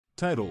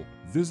Title: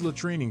 Vizsla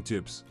Training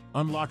Tips,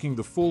 Unlocking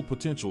the Full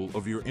Potential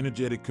of Your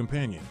Energetic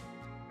Companion.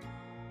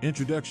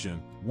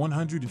 Introduction: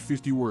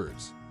 150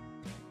 words.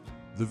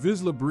 The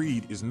Vizsla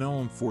breed is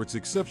known for its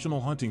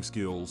exceptional hunting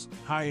skills,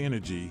 high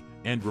energy,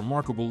 and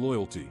remarkable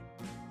loyalty.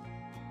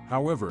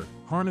 However,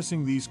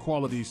 harnessing these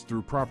qualities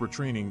through proper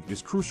training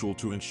is crucial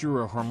to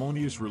ensure a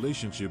harmonious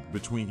relationship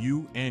between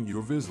you and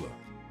your Vizsla.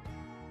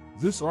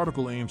 This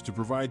article aims to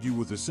provide you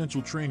with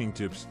essential training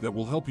tips that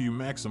will help you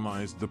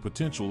maximize the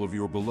potential of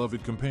your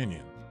beloved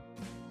companion.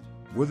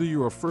 Whether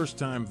you're a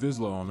first-time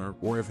Vizsla owner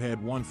or have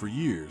had one for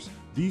years,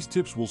 these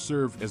tips will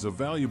serve as a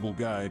valuable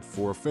guide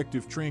for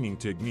effective training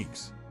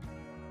techniques.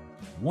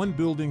 1.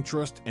 Building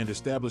trust and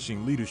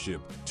establishing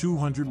leadership,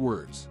 200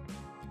 words.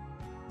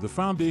 The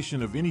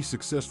foundation of any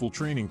successful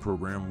training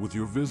program with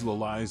your Vizsla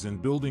lies in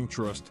building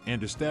trust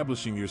and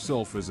establishing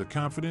yourself as a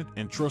confident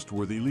and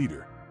trustworthy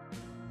leader.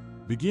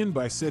 Begin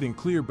by setting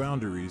clear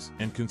boundaries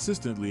and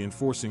consistently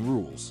enforcing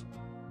rules.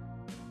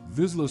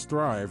 Vizslas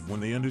thrive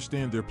when they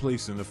understand their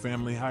place in the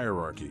family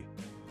hierarchy.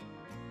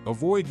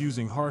 Avoid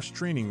using harsh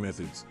training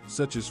methods,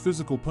 such as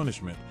physical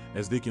punishment,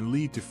 as they can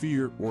lead to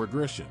fear or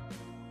aggression.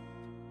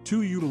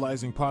 2.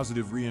 Utilizing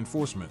positive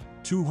reinforcement,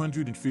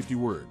 250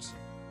 words.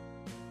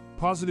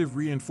 Positive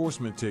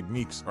reinforcement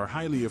techniques are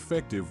highly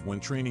effective when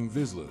training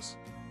Vizslas.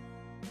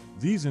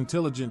 These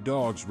intelligent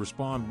dogs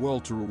respond well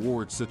to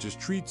rewards such as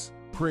treats,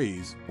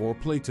 praise, or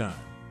playtime.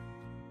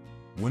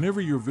 Whenever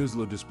your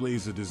Vizsla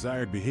displays a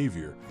desired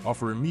behavior,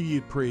 offer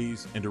immediate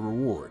praise and a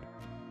reward.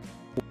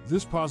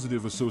 This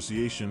positive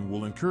association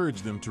will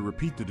encourage them to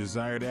repeat the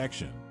desired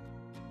action.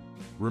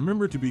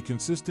 Remember to be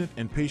consistent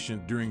and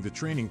patient during the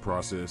training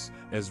process,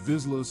 as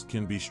Vizslas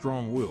can be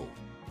strong-willed.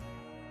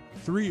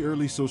 3.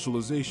 Early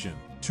socialization,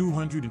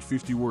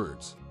 250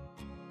 words.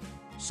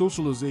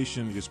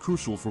 Socialization is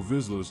crucial for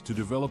Vizslas to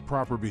develop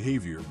proper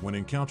behavior when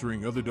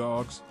encountering other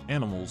dogs,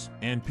 animals,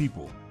 and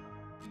people.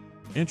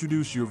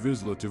 Introduce your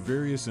Vizsla to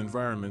various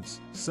environments,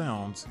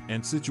 sounds,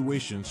 and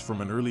situations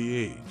from an early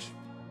age.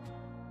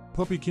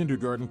 Puppy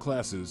kindergarten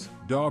classes,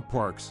 dog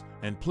parks,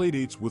 and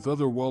playdates with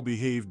other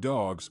well-behaved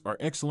dogs are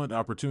excellent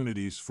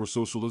opportunities for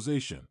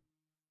socialization.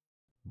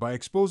 By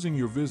exposing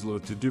your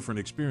Vizsla to different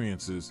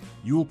experiences,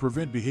 you will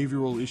prevent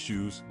behavioral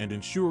issues and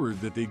ensure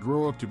that they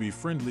grow up to be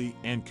friendly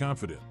and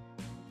confident.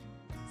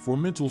 For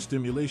mental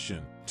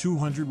stimulation,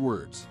 200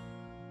 words.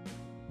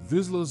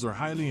 Vizslas are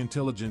highly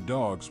intelligent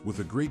dogs with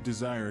a great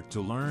desire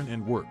to learn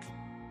and work.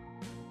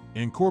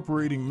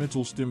 Incorporating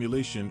mental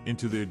stimulation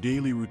into their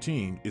daily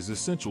routine is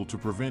essential to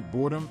prevent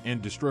boredom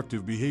and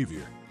destructive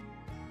behavior.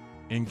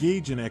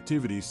 Engage in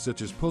activities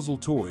such as puzzle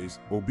toys,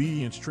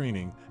 obedience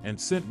training, and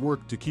scent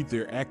work to keep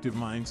their active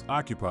minds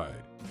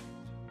occupied.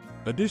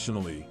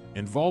 Additionally,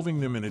 involving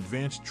them in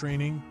advanced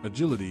training,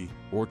 agility,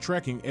 or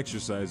tracking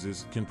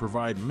exercises can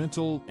provide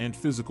mental and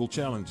physical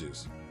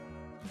challenges.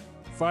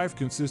 5.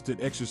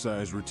 Consistent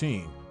exercise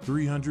routine,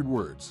 300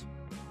 words.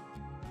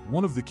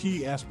 One of the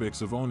key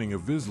aspects of owning a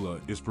Vizsla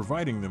is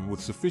providing them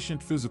with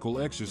sufficient physical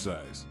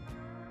exercise.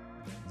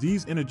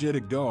 These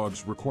energetic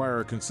dogs require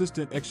a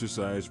consistent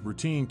exercise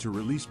routine to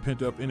release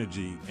pent-up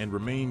energy and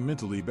remain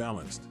mentally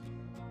balanced.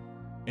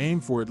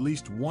 Aim for at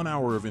least 1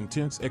 hour of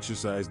intense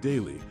exercise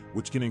daily,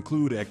 which can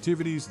include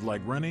activities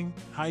like running,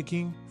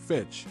 hiking,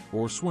 fetch,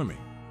 or swimming.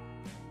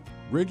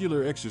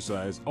 Regular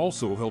exercise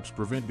also helps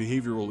prevent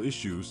behavioral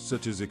issues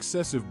such as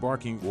excessive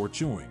barking or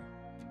chewing.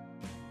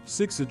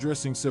 6.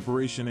 Addressing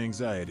separation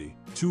anxiety,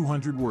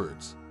 200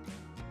 words.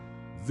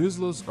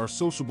 Vizslas are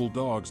sociable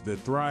dogs that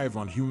thrive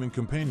on human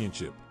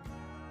companionship.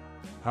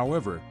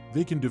 However,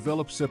 they can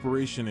develop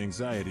separation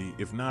anxiety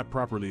if not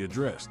properly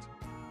addressed.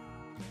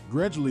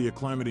 Gradually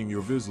acclimating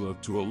your Vizsla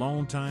to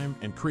alone time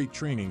and crate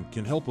training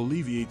can help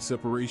alleviate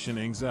separation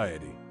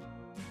anxiety.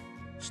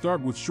 Start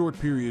with short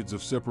periods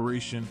of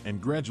separation and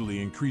gradually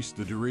increase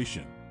the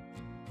duration.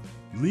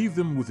 Leave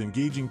them with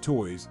engaging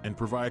toys and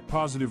provide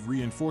positive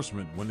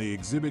reinforcement when they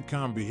exhibit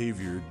calm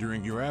behavior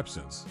during your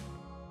absence.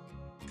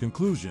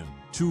 Conclusion,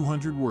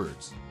 200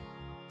 words.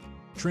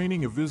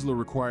 Training a Vizsla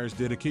requires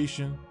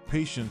dedication,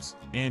 patience,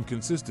 and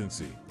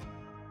consistency.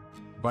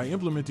 By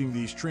implementing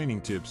these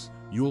training tips,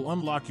 you will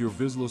unlock your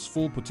Vizsla's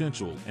full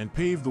potential and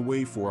pave the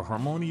way for a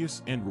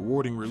harmonious and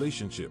rewarding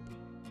relationship.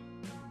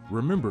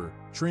 Remember,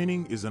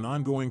 training is an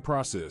ongoing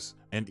process,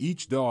 and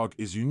each dog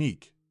is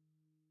unique.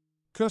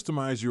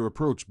 Customize your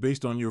approach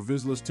based on your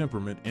Vizsla's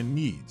temperament and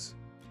needs.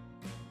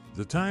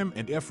 The time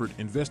and effort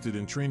invested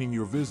in training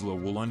your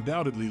Vizsla will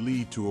undoubtedly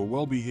lead to a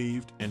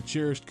well-behaved and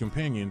cherished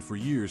companion for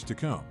years to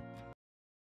come.